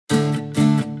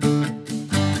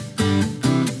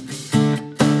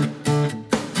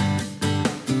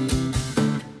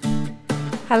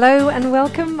Hello and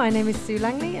welcome. My name is Sue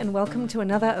Langley and welcome to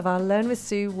another of our Learn with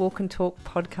Sue Walk and Talk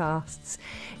podcasts.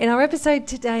 In our episode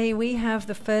today, we have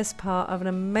the first part of an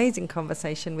amazing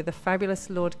conversation with the fabulous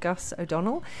Lord Gus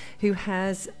O'Donnell, who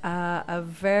has a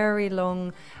very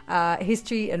long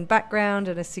history and background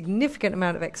and a significant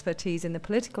amount of expertise in the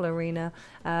political arena,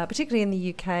 particularly in the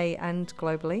UK and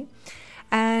globally.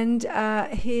 And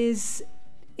his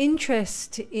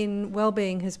interest in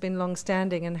well-being has been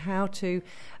long-standing, and how to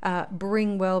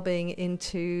bring well-being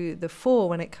into the fore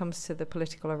when it comes to the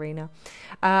political arena.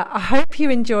 I hope you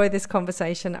enjoy this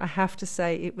conversation. I have to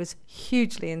say it was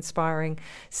hugely inspiring.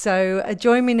 So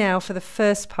join me now for the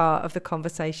first part of the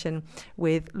conversation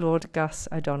with Lord Gus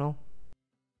O'Donnell.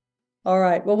 All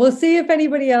right. Well, we'll see if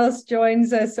anybody else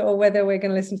joins us or whether we're going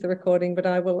to listen to the recording, but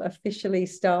I will officially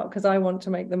start because I want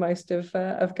to make the most of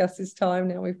Gus's time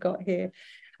now we've got here.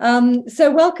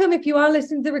 So welcome. If you are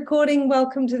listening to the recording,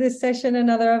 welcome to this session,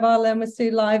 another of our Learn with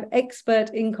Sue Live Expert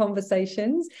in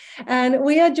Conversations. And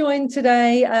we are joined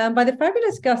today by the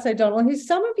fabulous Gus O'Donnell, who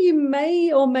some of you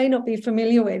may or may not be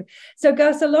familiar with. So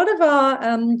Gus, a lot of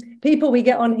our people we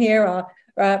get on here are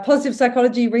positive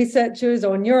psychology researchers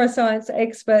or neuroscience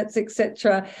experts,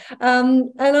 etc.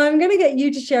 And I'm going to get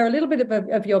you to share a little bit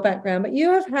of your background, but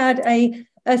you have had a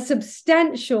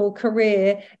substantial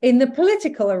career in the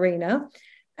political arena.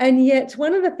 And yet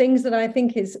one of the things that I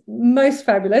think is most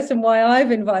fabulous and why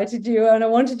I've invited you and I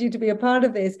wanted you to be a part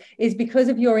of this is because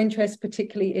of your interest,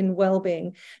 particularly in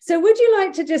well-being. So would you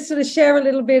like to just sort of share a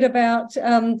little bit about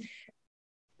how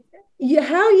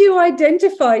you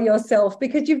identify yourself?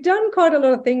 Because you've done quite a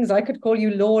lot of things. I could call you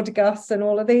Lord Gus and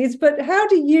all of these, but how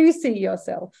do you see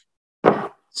yourself?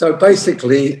 So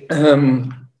basically,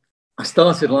 I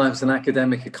started life as an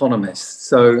academic economist.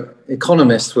 So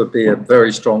economist would be a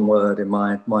very strong word in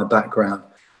my background.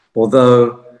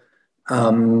 Although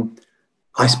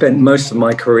I spent most of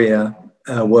my career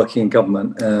working in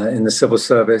government, in the civil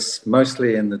service,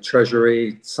 mostly in the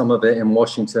Treasury, some of it in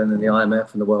Washington and the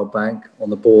IMF and the World Bank,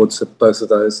 on the boards of both of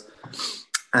those.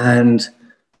 And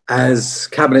as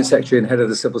Cabinet Secretary and Head of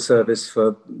the Civil Service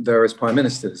for various Prime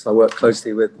Ministers. I worked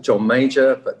closely with John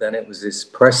Major, but then it was his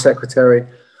press secretary,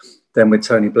 then with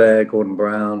Tony Blair, Gordon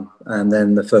Brown, and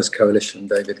then the first coalition,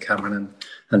 David Cameron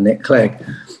and Nick Clegg.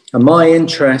 And my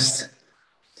interest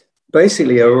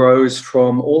basically arose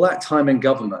from all that time in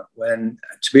government when,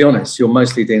 to be honest, you're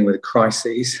mostly dealing with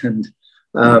crises and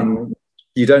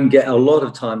you don't get a lot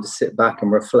of time to sit back and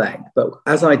reflect. But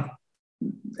as I,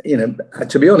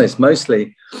 to be honest,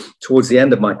 mostly towards the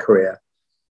end of my career,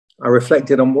 I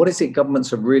reflected on what is it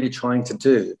governments are really trying to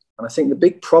do. And I think the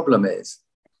big problem is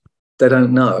they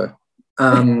don't know.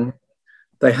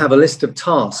 They have a list of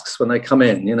tasks when they come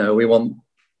in. We want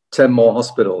 10 more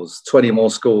hospitals, 20 more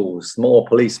schools, more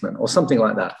policemen, or something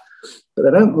like that. But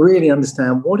they don't really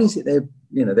understand what is it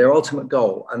their ultimate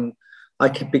goal. And I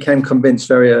became convinced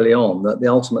very early on that the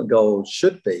ultimate goal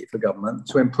should be for government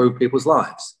to improve people's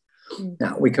lives.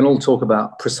 Now, we can all talk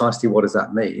about precisely what does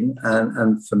that mean.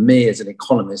 And for me as an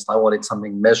economist, I wanted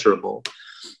something measurable.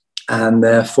 And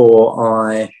therefore,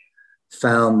 I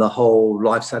found the whole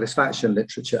life satisfaction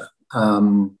literature.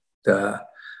 And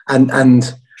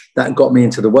that got me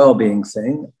into the well-being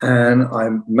thing. And I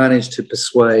managed to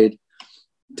persuade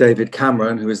David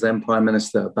Cameron, who was then Prime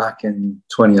Minister back in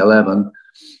 2011,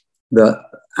 that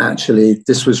actually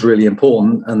this was really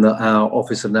important and that our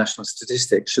Office of National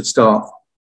Statistics should start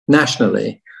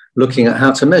nationally looking at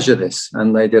how to measure this.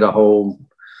 And they did a whole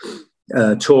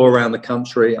tour around the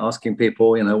country asking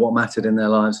people, what mattered in their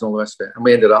lives and all the rest of it. And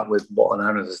we ended up with what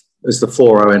are known as the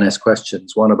 4 ONS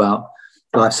questions, one about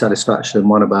life satisfaction,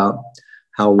 one about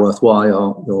how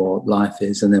worthwhile your life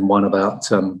is, and then one about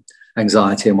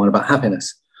anxiety and one about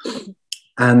happiness.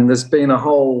 And there's been a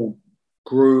whole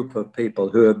group of people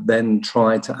who have then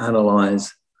tried to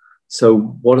analyze, so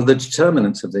what are the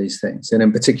determinants of these things, and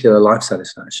in particular life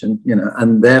satisfaction,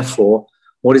 and therefore,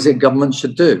 what is it government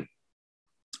should do?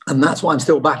 And that's what I'm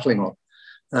still battling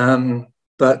on.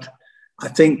 But I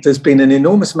think there's been an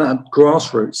enormous amount of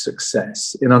grassroots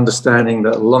success in understanding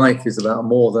that life is about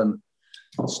more than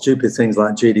stupid things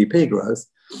like GDP growth.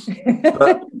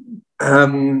 But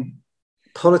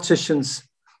politicians,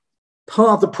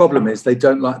 part of the problem is they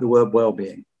don't like the word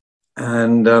well-being.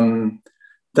 And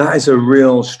that is a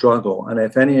real struggle. And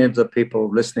if any of the people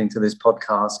listening to this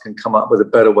podcast can come up with a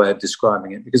better way of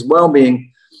describing it, because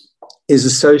well-being is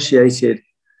associated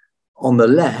on the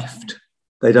left,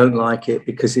 they don't like it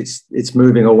because it's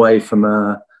moving away from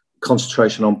a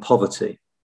concentration on poverty.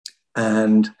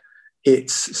 And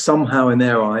it's somehow in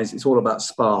their eyes, it's all about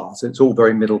spas. It's all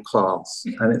very middle class,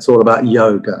 and it's all about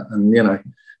yoga and,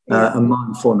 and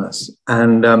mindfulness.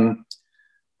 And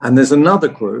And there's another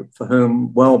group for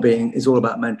whom well-being is all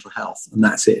about mental health, and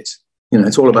that's it.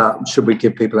 It's all about, should we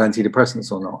give people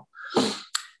antidepressants or not?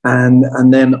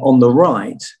 And then on the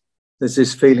right, there's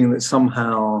this feeling that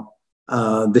somehow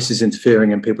this is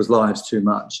interfering in people's lives too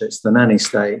much. It's the nanny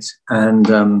state, and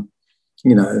get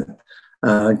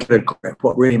a grip.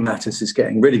 What really matters is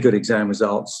getting really good exam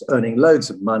results, earning loads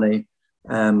of money,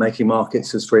 and making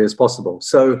markets as free as possible.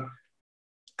 So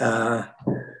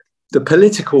the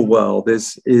political world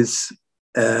has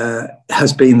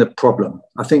been the problem.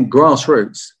 I think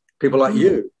grassroots, people like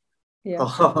you,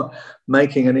 are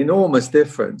making an enormous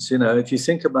difference. If you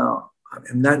think about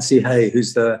Nancy Hay,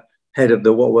 who's the head of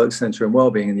the What Works Centre in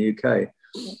Wellbeing in the UK,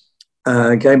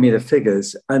 gave me the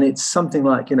figures, and it's something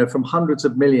like, from hundreds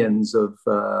of millions of,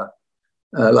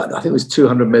 like I think it was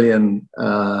 200 million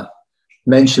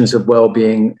mentions of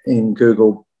well-being in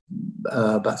Google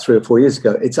about 3 or 4 years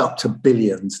ago, it's up to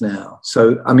billions now.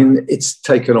 So, it's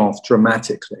taken off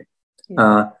dramatically,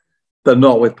 but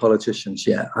not with politicians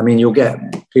yet. You'll get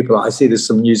people, I see there's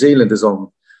some New Zealanders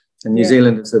on, and New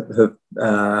Zealanders have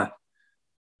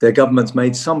their government's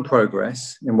made some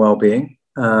progress in well-being.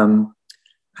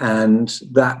 And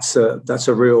that's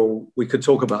a real, we could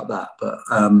talk about that, but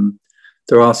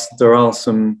there are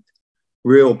some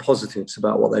real positives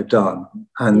about what they've done,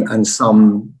 and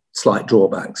some slight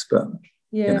drawbacks, but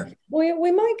Well,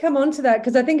 we might come on to that,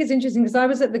 because I think it's interesting, because I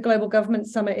was at the Global Government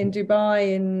Summit in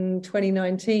Dubai in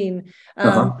 2019,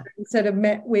 sort of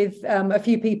met with a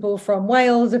few people from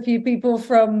Wales, a few people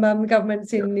from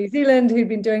governments in New Zealand who'd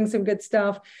been doing some good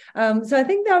stuff. So I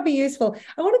think that would be useful.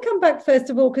 I want to come back first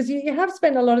of all, because you have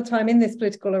spent a lot of time in this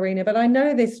political arena, but I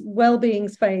know this well-being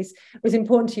space was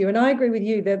important to you, and I agree with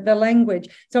you, the language.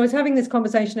 So I was having this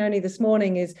conversation only this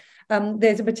morning, is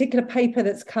there's a particular paper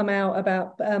that's come out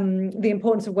about the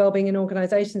importance of well-being in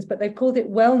organizations, but they've called it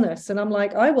wellness. And I'm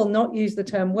like, I will not use the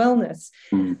term wellness,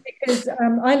 because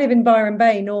I live in Byron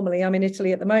Bay normally. I'm in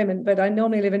Italy at the moment, but I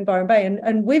normally live in Byron Bay,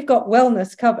 and we've got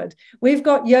wellness covered. We've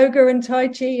got yoga and Tai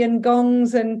Chi and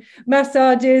gongs and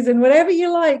massages and whatever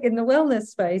you like in the wellness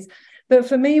space. But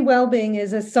for me, well-being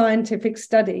is a scientific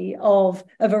study of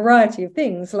a variety of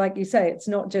things. Like you say, it's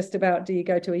not just about, do you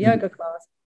go to a yoga class?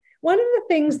 One of the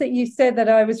things that you said that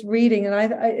I was reading,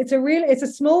 and it's a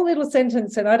small little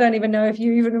sentence, and I don't even know if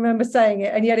you even remember saying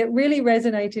it, and yet it really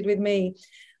resonated with me.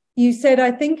 You said,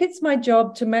 I think it's my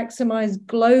job to maximize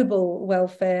global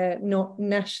welfare, not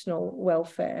national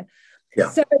welfare.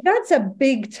 Yeah. So that's a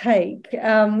big take,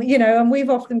 and we've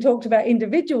often talked about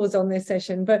individuals on this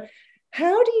session, but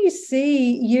how do you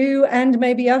see you and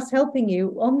maybe us helping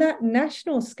you on that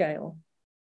national scale?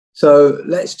 So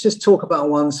let's just talk about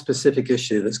one specific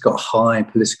issue that's got high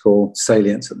political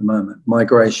salience at the moment,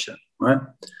 migration, right?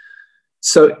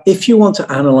 So if you want to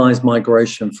analyze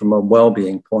migration from a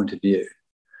well-being point of view,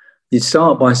 you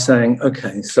start by saying,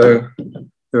 okay, so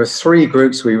there are 3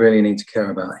 groups we really need to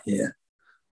care about here.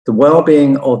 The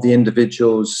well-being of the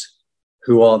individuals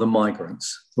who are the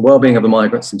migrants, the well-being of the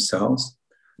migrants themselves,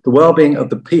 the well-being of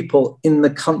the people in the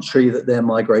country that they're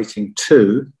migrating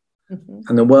to,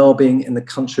 and the well-being in the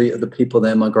country of the people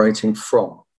they're migrating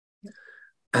from.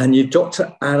 And you've got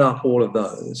to add up all of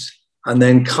those and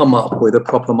then come up with a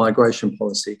proper migration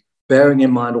policy, bearing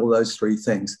in mind all those 3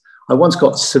 things. I once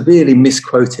got severely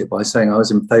misquoted by saying I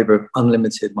was in favor of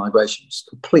unlimited migration. It's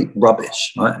complete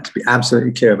rubbish, right? To be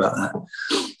absolutely clear about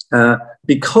that.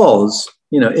 Because,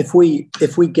 if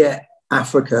we get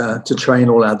Africa to train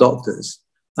all our doctors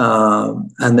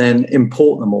and then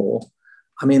import them all,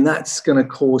 that's going to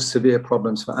cause severe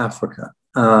problems for Africa.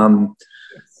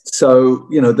 So,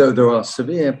 there are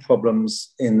severe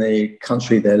problems in the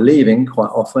country they're leaving quite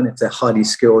often if they're highly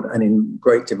skilled and in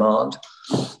great demand.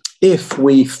 If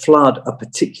we flood a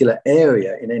particular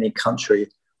area in any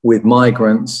country with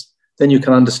migrants, then you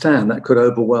can understand that could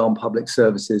overwhelm public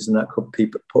services and that could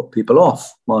put people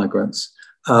off migrants.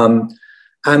 And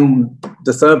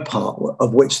the third part,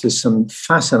 of which there's some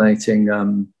fascinating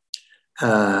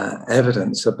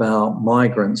evidence about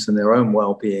migrants and their own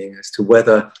well-being as to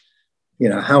whether,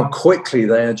 how quickly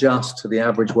they adjust to the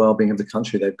average well-being of the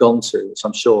country they've gone to, which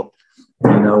I'm sure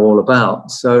you know all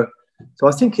about. So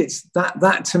I think it's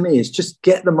that to me is just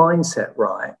get the mindset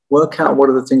right, work out what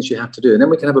are the things you have to do, and then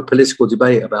we can have a political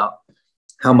debate about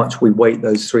how much we weight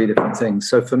those 3 different things.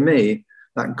 So for me,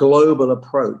 that global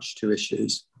approach to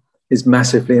issues is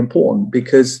massively important,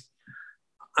 because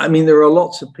there are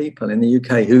lots of people in the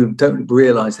UK who don't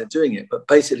realise they're doing it, but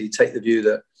basically take the view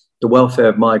that the welfare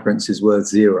of migrants is worth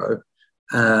 0,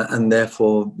 and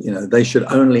therefore, they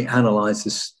should only analyse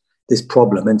this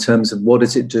problem in terms of what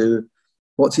does it do,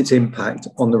 what's its impact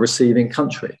on the receiving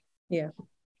country. Yeah.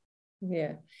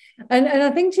 And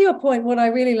I think to your point, what I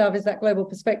really love is that global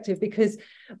perspective, because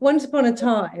once upon a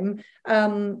time,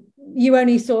 you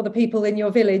only saw the people in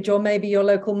your village or maybe your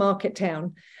local market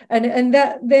town. And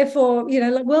that, therefore,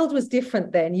 the world was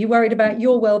different then. You worried about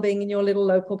your well-being in your little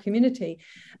local community.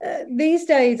 These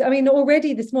days, I mean,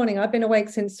 already this morning, I've been awake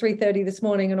since 3:30 this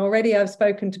morning, and already I've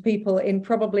spoken to people in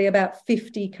probably about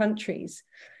 50 countries.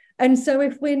 And so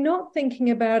if we're not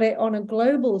thinking about it on a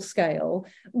global scale,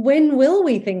 when will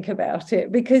we think about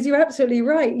it? Because you're absolutely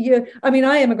right.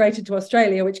 I emigrated to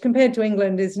Australia, which compared to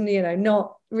England is,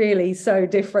 not really so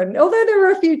different. Although there were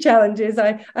a few challenges.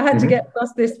 I had to get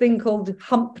across this thing called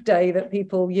hump day that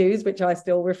people use, which I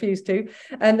still refuse to.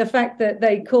 And the fact that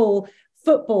they call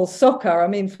football soccer, I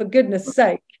mean, for goodness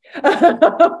sake.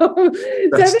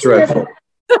 That's dreadful.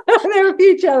 There are a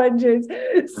few challenges.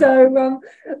 So,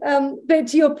 but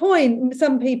to your point,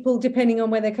 some people, depending on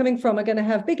where they're coming from, are going to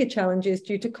have bigger challenges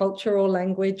due to culture or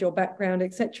language or background,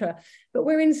 etc. But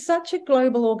we're in such a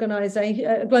global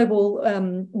organization, global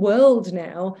world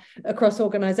now, across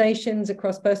organizations,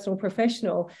 across personal,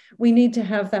 professional. We need to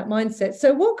have that mindset.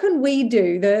 So what can we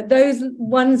do? Those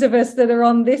ones of us that are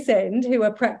on this end who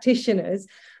are practitioners,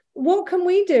 what can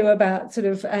we do about sort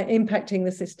of impacting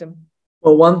the system?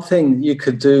 Well, one thing you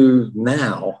could do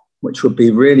now, which would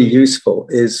be really useful,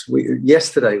 is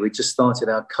yesterday we just started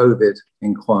our COVID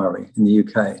inquiry in the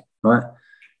UK, right?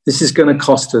 This is going to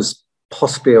cost us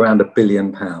possibly around £1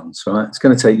 billion, right? It's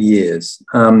going to take years.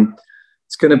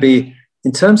 It's going to be,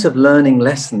 in terms of learning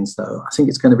lessons, though, I think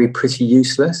it's going to be pretty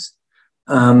useless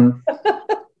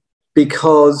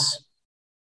because,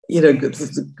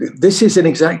 this is an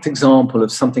exact example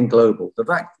of something global.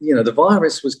 The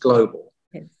virus was global.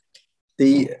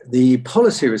 The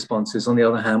policy responses, on the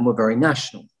other hand, were very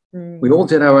national. We all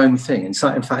did our own thing. In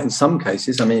fact, in some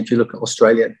cases, I mean, if you look at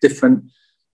Australia, different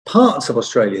parts of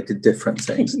Australia did different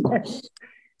things.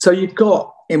 So you've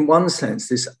got, in one sense,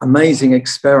 this amazing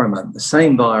experiment, the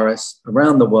same virus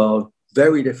around the world,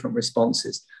 very different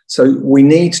responses. So we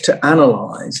need to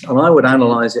analyze, and I would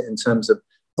analyze it in terms of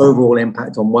overall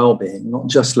impact on well-being, not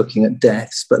just looking at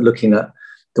deaths, but looking at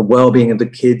the well-being of the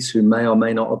kids who may or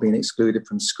may not have been excluded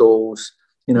from schools,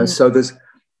 so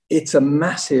it's a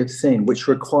massive thing which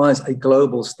requires a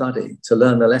global study to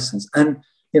learn the lessons. And,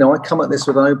 I come at this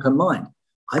with an open mind.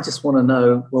 I just want to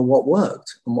know, well, what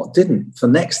worked and what didn't for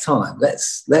next time.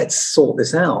 Let's sort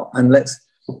this out, and let's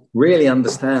really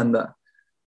understand that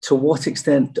to what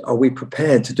extent are we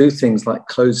prepared to do things like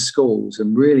close schools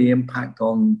and really impact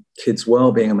on kids'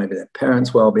 well-being and maybe their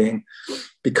parents' well-being,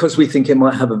 because we think it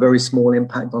might have a very small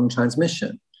impact on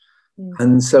transmission.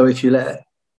 And so if you let,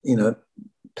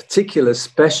 particular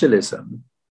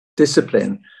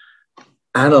discipline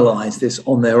analyze this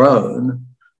on their own,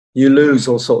 you lose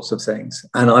all sorts of things.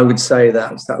 And I would say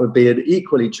that would be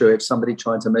equally true if somebody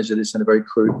tried to measure this in a very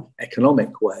crude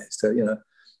economic way. So,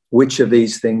 which of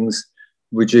these things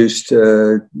reduced,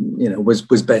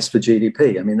 was best for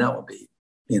GDP. I mean, that would be,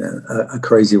 a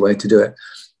crazy way to do it.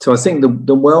 So I think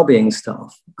the well-being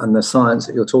stuff and the science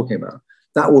that you're talking about,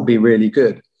 that will be really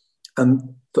good.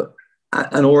 And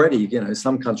already,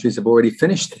 some countries have already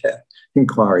finished their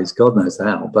inquiries. God knows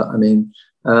how, but I mean,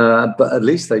 but at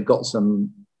least they've got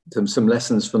some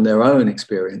lessons from their own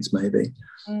experience, maybe.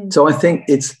 So I think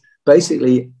it's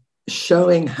basically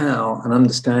showing how an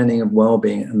understanding of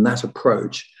well-being and that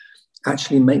approach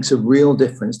actually makes a real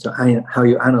difference to how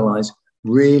you analyze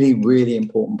really, really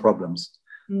important problems.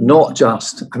 Not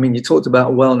just, I mean, you talked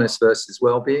about wellness versus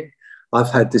well-being. I've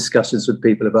had discussions with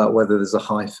people about whether there's a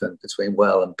hyphen between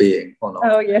well and being or not.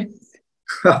 Oh, yes.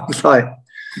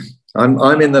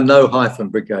 I'm in the no hyphen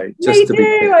brigade. Me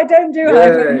too. I don't do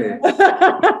hyphen.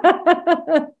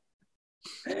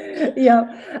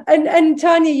 Yeah. And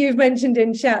Tanya, you've mentioned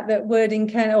in chat that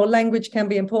wording or language can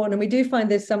be important. And we do find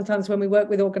this sometimes when we work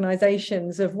with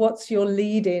organizations of what's your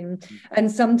lead in.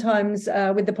 And sometimes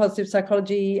with the positive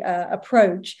psychology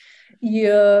approach,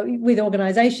 with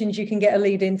organizations, you can get a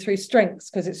lead in through strengths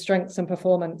because it's strengths and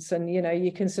performance, and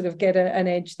you can sort of get an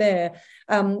edge there.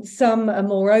 Some are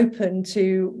more open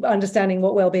to understanding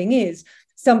what well-being is.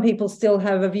 Some people still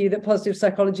have a view that positive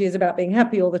psychology is about being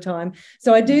happy all the time.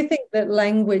 So I do think that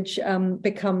language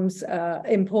becomes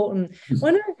important.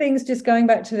 One of the things, just going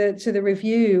back to the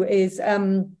review, is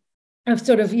of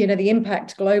sort of the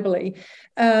impact globally.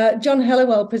 John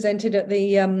Helliwell presented at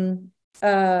the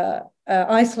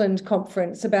Iceland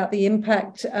conference about the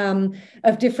impact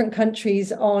of different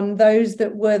countries on those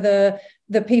that were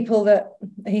the people that,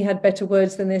 he had better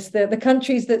words than this, the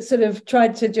countries that sort of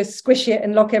tried to just squish it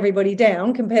and lock everybody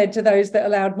down compared to those that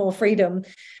allowed more freedom.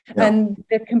 Yeah. And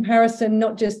the comparison,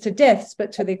 not just to deaths,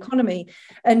 but to the economy.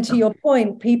 And to your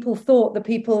point, people thought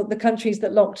the countries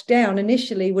that locked down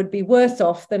initially would be worse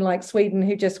off than like Sweden,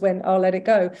 who just went, "I'll let it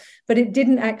go." But it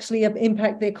didn't actually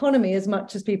impact the economy as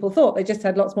much as people thought. They just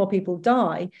had lots more people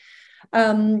die.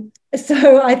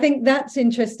 So I think that's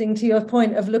interesting, to your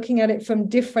point of looking at it from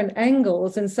different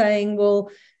angles and saying, well,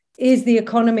 is the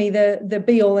economy the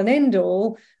be all and end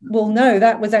all? Well, no,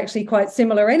 that was actually quite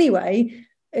similar anyway.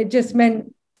 It just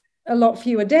meant a lot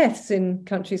fewer deaths in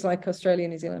countries like Australia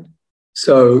and New Zealand.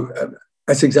 So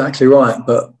that's exactly right.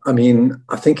 But I mean,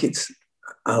 I think it's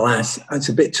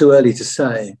a bit too early to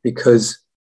say, because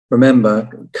remember,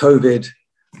 COVID,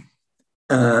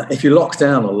 if you lock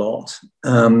down a lot,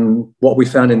 what we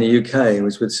found in the UK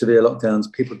was with severe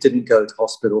lockdowns, people didn't go to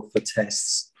hospital for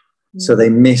tests. So they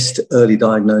missed early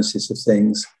diagnosis of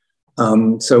things.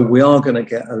 So we are going to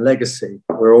get a legacy.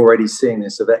 We're already seeing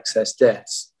this, of excess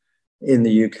deaths in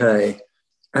the UK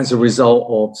as a result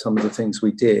of some of the things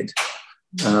we did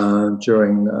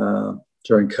during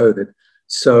COVID.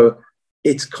 So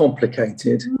it's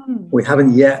complicated. We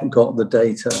haven't yet got the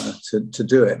data to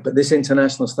do it. But this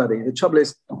international study, the trouble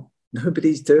is,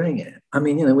 nobody's doing it. I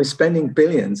mean, we're spending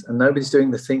billions and nobody's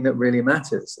doing the thing that really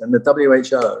matters. And the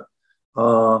WHO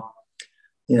are,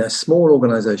 a small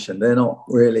organization. They're not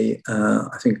really,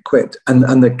 I think, equipped.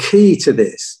 And the key to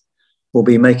this will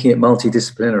be making it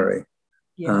multidisciplinary.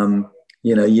 Yes.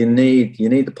 You need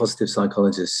the positive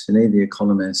psychologists, you need the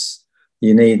economists,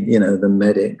 you need, the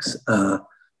medics,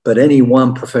 but any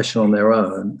one professional on their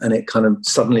own, and it kind of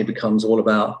suddenly becomes all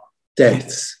about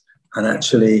deaths. And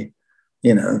actually,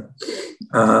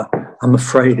 I'm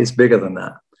afraid it's bigger than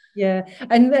that. Yeah,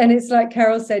 and it's like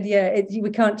Carol said, we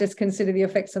can't just consider the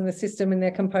effects on the system and their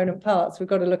component parts. We've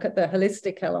got to look at the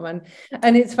holistic element.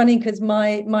 And it's funny because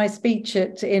my speech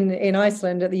in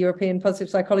Iceland at the European Positive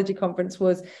Psychology Conference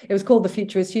was called "The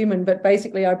Future is Human," but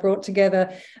basically I brought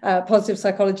together positive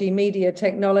psychology, media,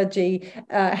 technology,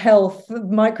 health,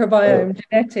 microbiome,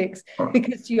 genetics,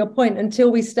 because to your point, until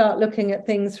we start looking at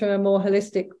things from a more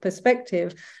holistic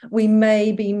perspective, we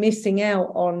may be missing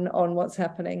out on what's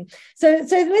happening. So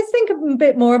let's think a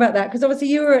bit more about that, because obviously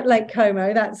you were at Lake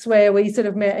Como. That's where we sort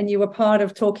of met, and you were part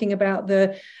of talking about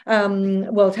the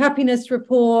World Happiness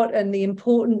Report and the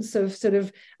importance of sort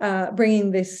of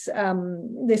bringing this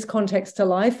context to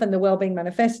life, and the Wellbeing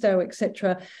Manifesto,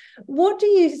 etc. What do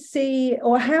you see,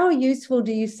 or how useful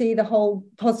do you see the whole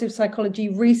positive psychology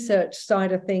research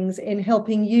side of things in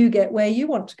helping you get where you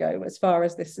want to go as far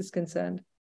as this is concerned?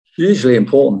 Hugely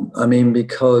important. I mean,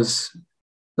 because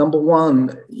number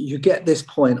one, you get this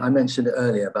point, I mentioned it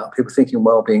earlier, about people thinking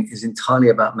well-being is entirely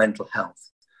about mental health.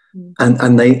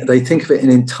 And they think of it in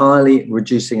entirely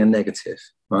reducing a negative,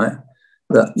 right?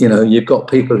 That, you've got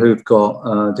people who've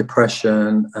got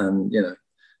depression and,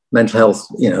 mental health,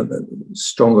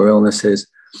 stronger illnesses.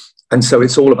 And so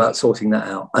it's all about sorting that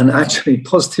out. And actually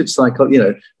positive psychology,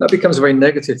 that becomes a very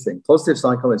negative thing. Positive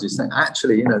psychology is saying,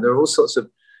 actually, there are all sorts of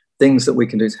things that we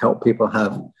can do to help people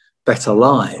have better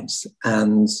lives.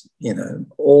 And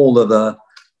all of the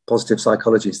positive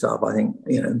psychology stuff, I think,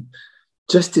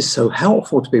 just is so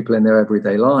helpful to people in their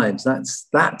everyday lives.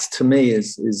 That to me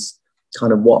is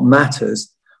kind of what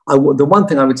matters. The one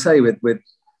thing I would say with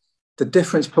the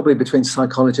difference probably between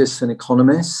psychologists and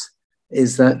economists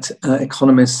is that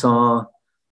economists are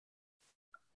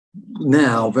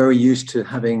now very used to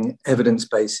having evidence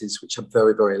bases which are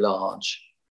very, very large.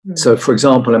 So, for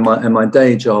example, in my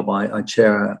day job, I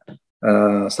chair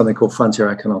something called Frontier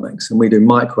Economics, and we do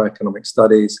microeconomic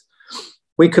studies.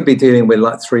 We could be dealing with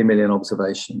like 3 million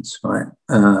observations, right?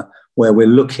 Where we're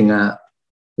looking at,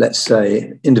 let's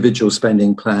say, individual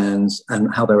spending plans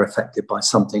and how they're affected by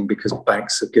something, because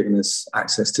banks have given us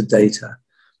access to data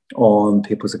on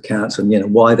people's accounts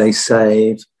and, why they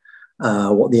save,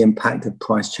 what the impact of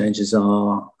price changes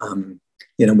are,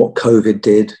 what COVID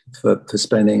did for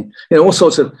spending, all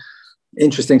sorts of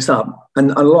interesting stuff.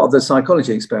 And a lot of the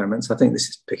psychology experiments, I think this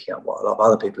is picking up what a lot of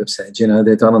other people have said,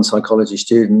 they're done on psychology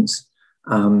students.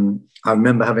 I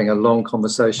remember having a long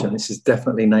conversation, this is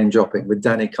definitely name dropping, with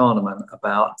Danny Kahneman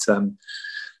about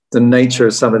the nature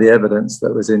of some of the evidence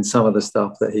that was in some of the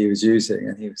stuff that he was using.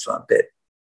 And he was like a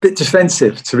bit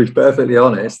defensive, to be perfectly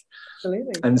honest.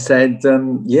 Absolutely. And said,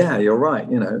 yeah, you're right,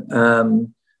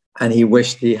 and he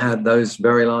wished he had those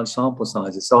very large sample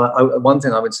sizes. So one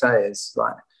thing I would say is,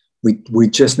 like, we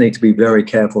just need to be very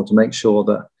careful to make sure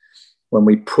that when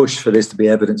we push for this to be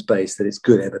evidence-based, that it's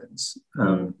good evidence.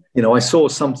 I saw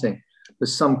something,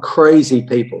 there's some crazy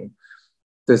people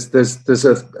there's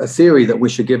a theory that we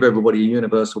should give everybody a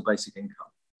universal basic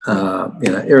income,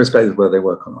 irrespective of whether they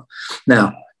work or not.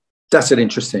 Now, that's an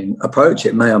interesting approach.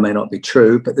 It may or may not be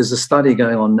true, but there's a study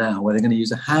going on now where they're going to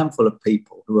use a handful of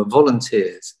people who are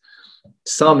volunteers,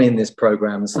 some in this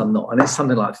program and some not, and it's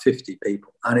something like 50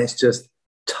 people, and it's just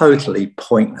totally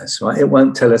pointless, right? It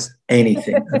won't tell us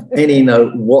anything of any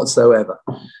note whatsoever.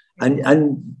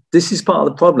 And this is part of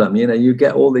the problem. You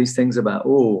get all these things about,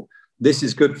 oh, this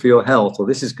is good for your health, or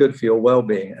this is good for your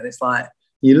well-being. And it's like,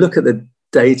 you look at the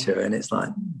data and it's like,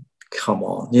 come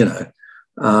on,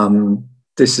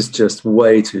 this is just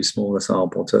way too small a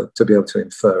sample to be able to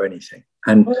infer anything.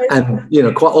 And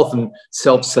quite often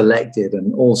self-selected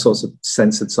and all sorts of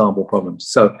censored sample problems.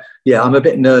 So, yeah, I'm a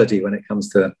bit nerdy when it comes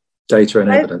to data and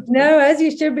evidence. No, as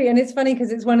you should be. And it's funny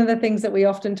because it's one of the things that we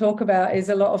often talk about is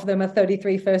a lot of them are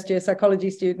 33 first-year psychology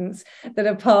students that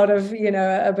are part of,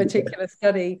 a particular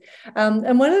study.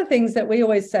 And one of the things that we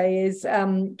always say is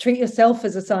treat yourself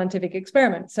as a scientific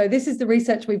experiment. So this is the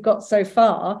research we've got so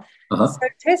far. So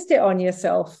test it on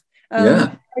yourself.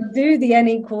 Do the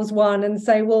N=1 and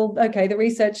say, well, okay, the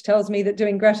research tells me that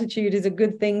doing gratitude is a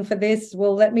good thing for this.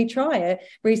 Well, let me try it.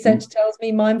 Research tells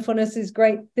me mindfulness is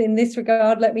great in this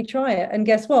regard. Let me try it. And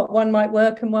guess what? One might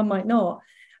work and one might not.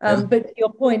 But to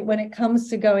your point, when it comes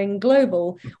to going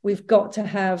global, we've got to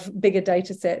have bigger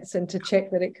data sets and to check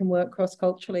that it can work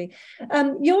cross-culturally.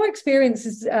 Your experience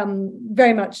is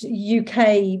very much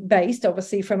UK based,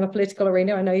 obviously from a political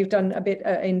arena. I know you've done a bit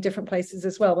in different places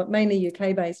as well, but mainly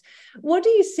UK based. What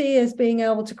do you see as being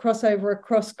able to cross over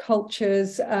across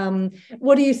cultures?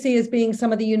 What do you see as being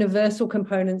some of the universal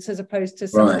components as opposed to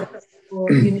some of the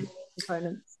more unique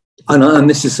components? And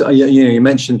this is, you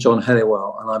mentioned John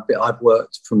Helliwell, and I've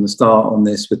worked from the start on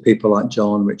this with people like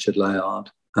John, Richard Layard,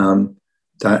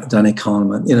 Danny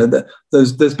Kahneman.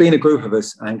 There's been a group of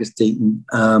us, Angus Deaton,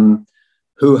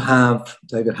 who have,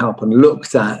 David Halpern,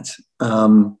 looked at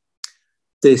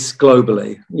this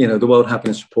globally. The World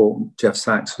Happiness Report, Jeff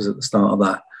Sachs was at the start of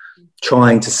that,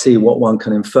 trying to see what one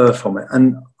can infer from it.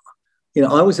 And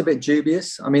I was a bit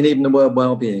dubious. I mean, even the word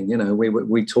well-being,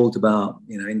 we talked about,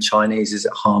 in Chinese, is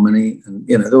it harmony? And,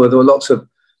 there were lots of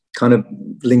kind of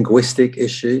linguistic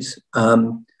issues.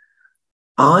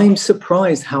 I'm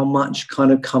surprised how much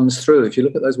kind of comes through. If you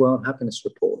look at those World Happiness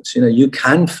Reports, you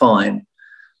can find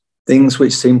things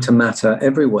which seem to matter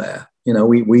everywhere.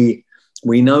 We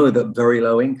know that very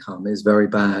low income is very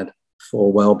bad for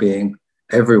well-being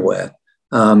everywhere.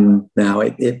 Now,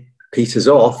 it peters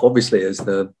off, obviously, as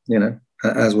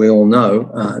as we all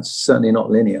know, it's certainly not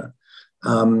linear.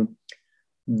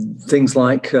 Things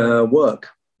like work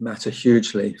matter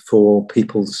hugely for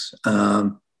people's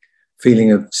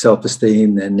feeling of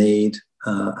self-esteem, their need,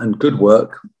 and good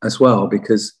work as well,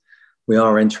 because we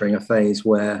are entering a phase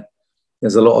where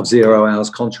there's a lot of 0 hours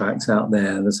contracts out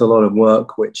there. There's a lot of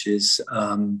work which is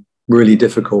really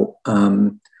difficult,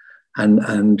 and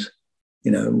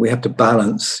we have to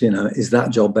balance, is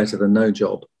that job better than no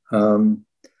job?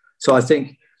 So I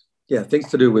think, things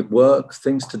to do with work,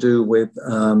 things to do with,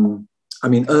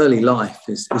 early life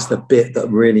is the bit that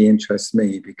really interests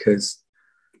me, because,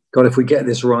 God, if we get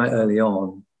this right early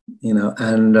on,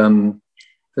 and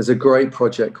there's a great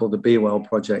project called the Be Well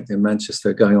Project in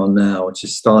Manchester going on now, which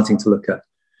is starting to look at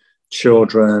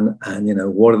children and,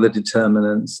 what are the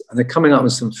determinants, and they're coming up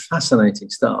with some fascinating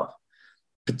stuff,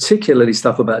 particularly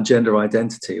stuff about gender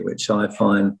identity, which I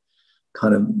find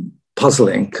kind of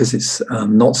puzzling because it's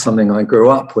not something I grew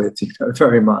up with,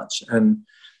 very much. And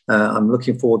I'm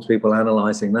looking forward to people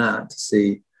analysing that to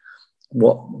see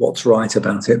what's right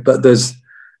about it. But there's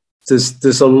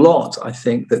a lot, I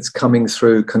think, that's coming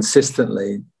through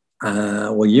consistently.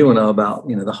 You know about,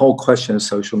 the whole question of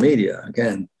social media,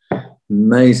 again,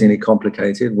 amazingly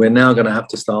complicated. We're now going to have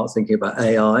to start thinking about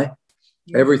AI.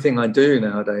 Everything I do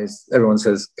nowadays, everyone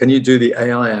says, can you do the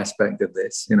AI aspect of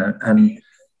this? And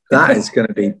that is going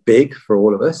to be big for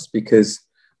all of us, because,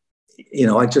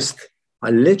 I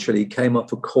literally came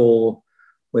off a call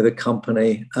with a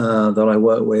company that I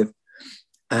work with,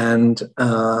 and,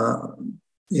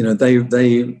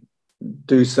 they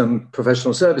do some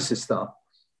professional services stuff,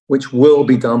 which will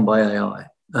be done by AI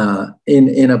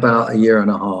in about a year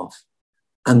and a half.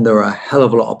 And there are a hell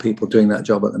of a lot of people doing that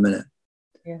job at the minute.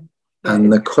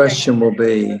 And the question will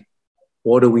be,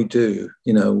 what do we do,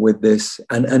 with this?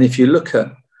 And if you look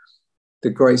at the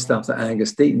great stuff that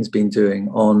Angus Deaton's been doing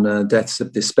on deaths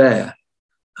of despair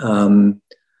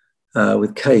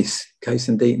with Case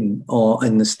and Deaton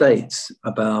in the States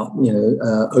about,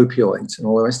 opioids and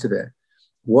all the rest of it,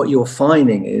 what you're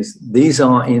finding is these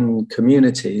are in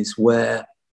communities where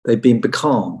they've been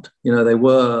becalmed. They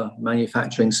were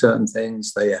manufacturing certain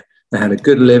things. They They had a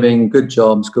good living, good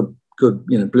jobs, good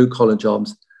blue collar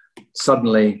jobs.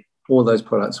 Suddenly, all those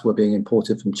products were being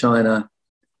imported from China.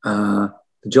 The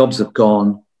jobs have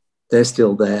gone. They're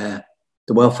still there.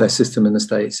 The welfare system in the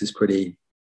States is pretty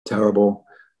terrible.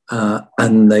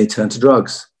 And they turn to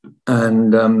drugs.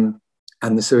 And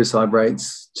the suicide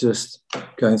rates just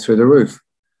going through the roof.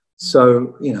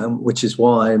 So, which is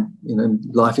why,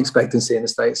 life expectancy in the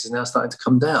States is now starting to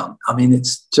come down. I mean,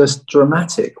 it's just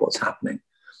dramatic what's happening.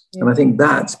 Yeah. And I think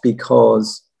that's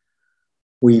because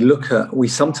we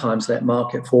sometimes let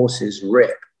market forces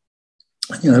rip.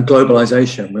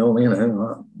 Globalization,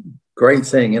 great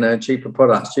thing, cheaper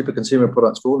products, cheaper consumer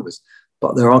products for all of us.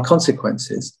 But there are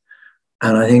consequences.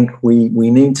 And I think we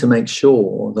need to make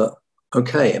sure that,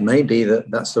 okay, it may be that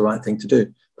that's the right thing to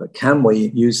do, but can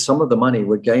we use some of the money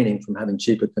we're gaining from having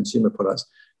cheaper consumer products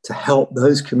to help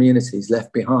those communities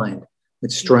left behind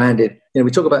with stranded,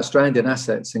 we talk about stranded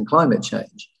assets in climate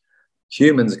change.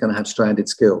 Humans are going to have stranded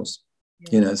skills.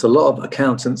 There's a lot of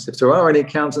accountants. If there are any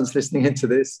accountants listening into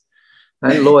this,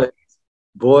 and lawyers,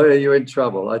 boy, are you in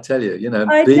trouble, I tell you.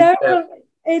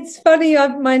 It's funny,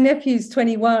 my nephew's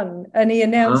 21 and he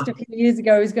announced a few years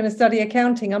ago he's going to study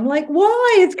accounting. I'm like,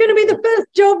 why? It's going to be the first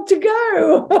job to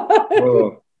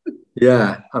go.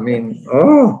 Yeah, I mean,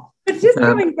 But just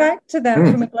coming back to that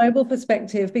from a global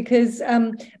perspective, because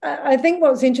I think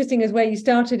what's interesting is where you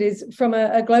started is from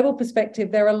a global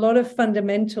perspective, there are a lot of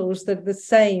fundamentals that are the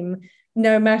same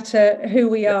no matter who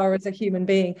we are as a human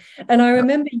being. And I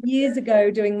remember years ago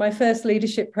doing my first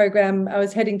leadership program, I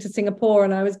was heading to Singapore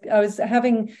and I was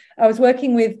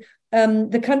working with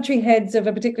the country heads of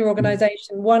a particular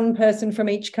organization, one person from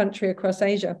each country across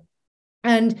Asia.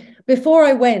 And before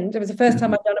I went, it was the first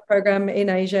time I'd done a program in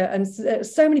Asia, and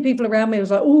so many people around me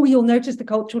was like, oh, you'll notice the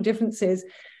cultural differences.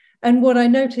 And what I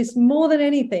noticed more than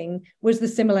anything was the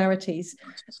similarities,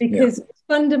 because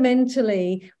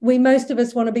fundamentally, most of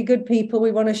us want to be good people.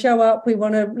 We want to show up. We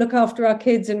want to look after our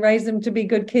kids and raise them to be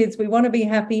good kids. We want to be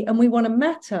happy and we want to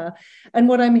matter. And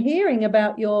what I'm hearing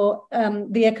about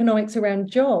the economics around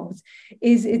jobs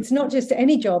is it's not just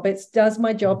any job. It's, does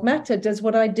my job matter? Does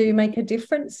what I do make a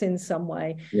difference in some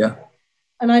way? Yeah.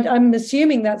 And I'm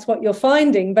assuming that's what you're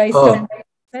finding based on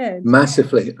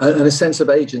massively, and a sense of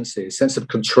agency, a sense of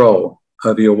control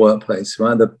over your workplace,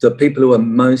 right? The people who are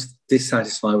most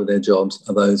dissatisfied with their jobs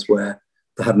are those where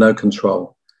they have no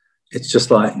control. It's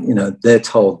just like, they're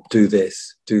told, do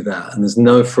this, do that, and there's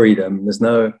no freedom. There's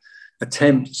no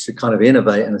attempt to kind of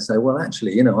innovate and say, well,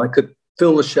 actually, I could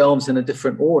fill the shelves in a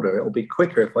different order. It'll be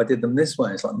quicker if I did them this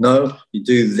way. It's like, no, you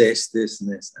do this, this, and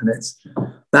this. And it's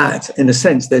that, in a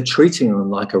sense, they're treating them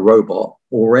like a robot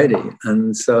already.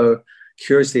 And so,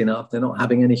 curiously enough, they're not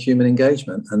having any human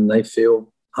engagement and they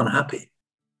feel unhappy.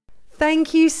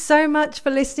 Thank you so much for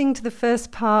listening to the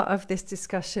first part of this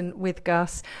discussion with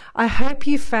Gus. I hope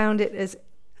you found it as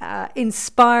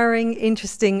inspiring,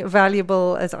 interesting,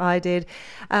 valuable as I did.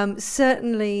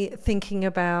 Certainly thinking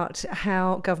about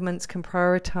how governments can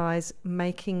prioritise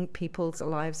making people's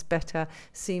lives better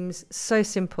seems so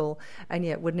simple, and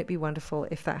yet wouldn't it be wonderful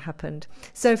if that happened?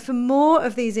 So for more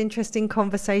of these interesting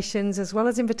conversations, as well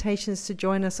as invitations to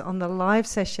join us on the live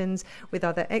sessions with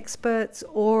other experts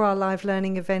or our live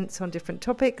learning events on different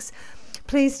topics,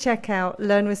 please check out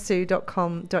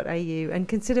learnwithsue.com.au and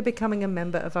consider becoming a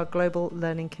member of our global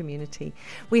learning community.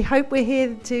 We hope we're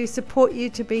here to support you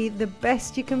to be the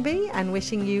best you can be, and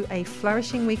wishing you a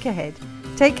flourishing week ahead.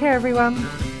 Take care, everyone.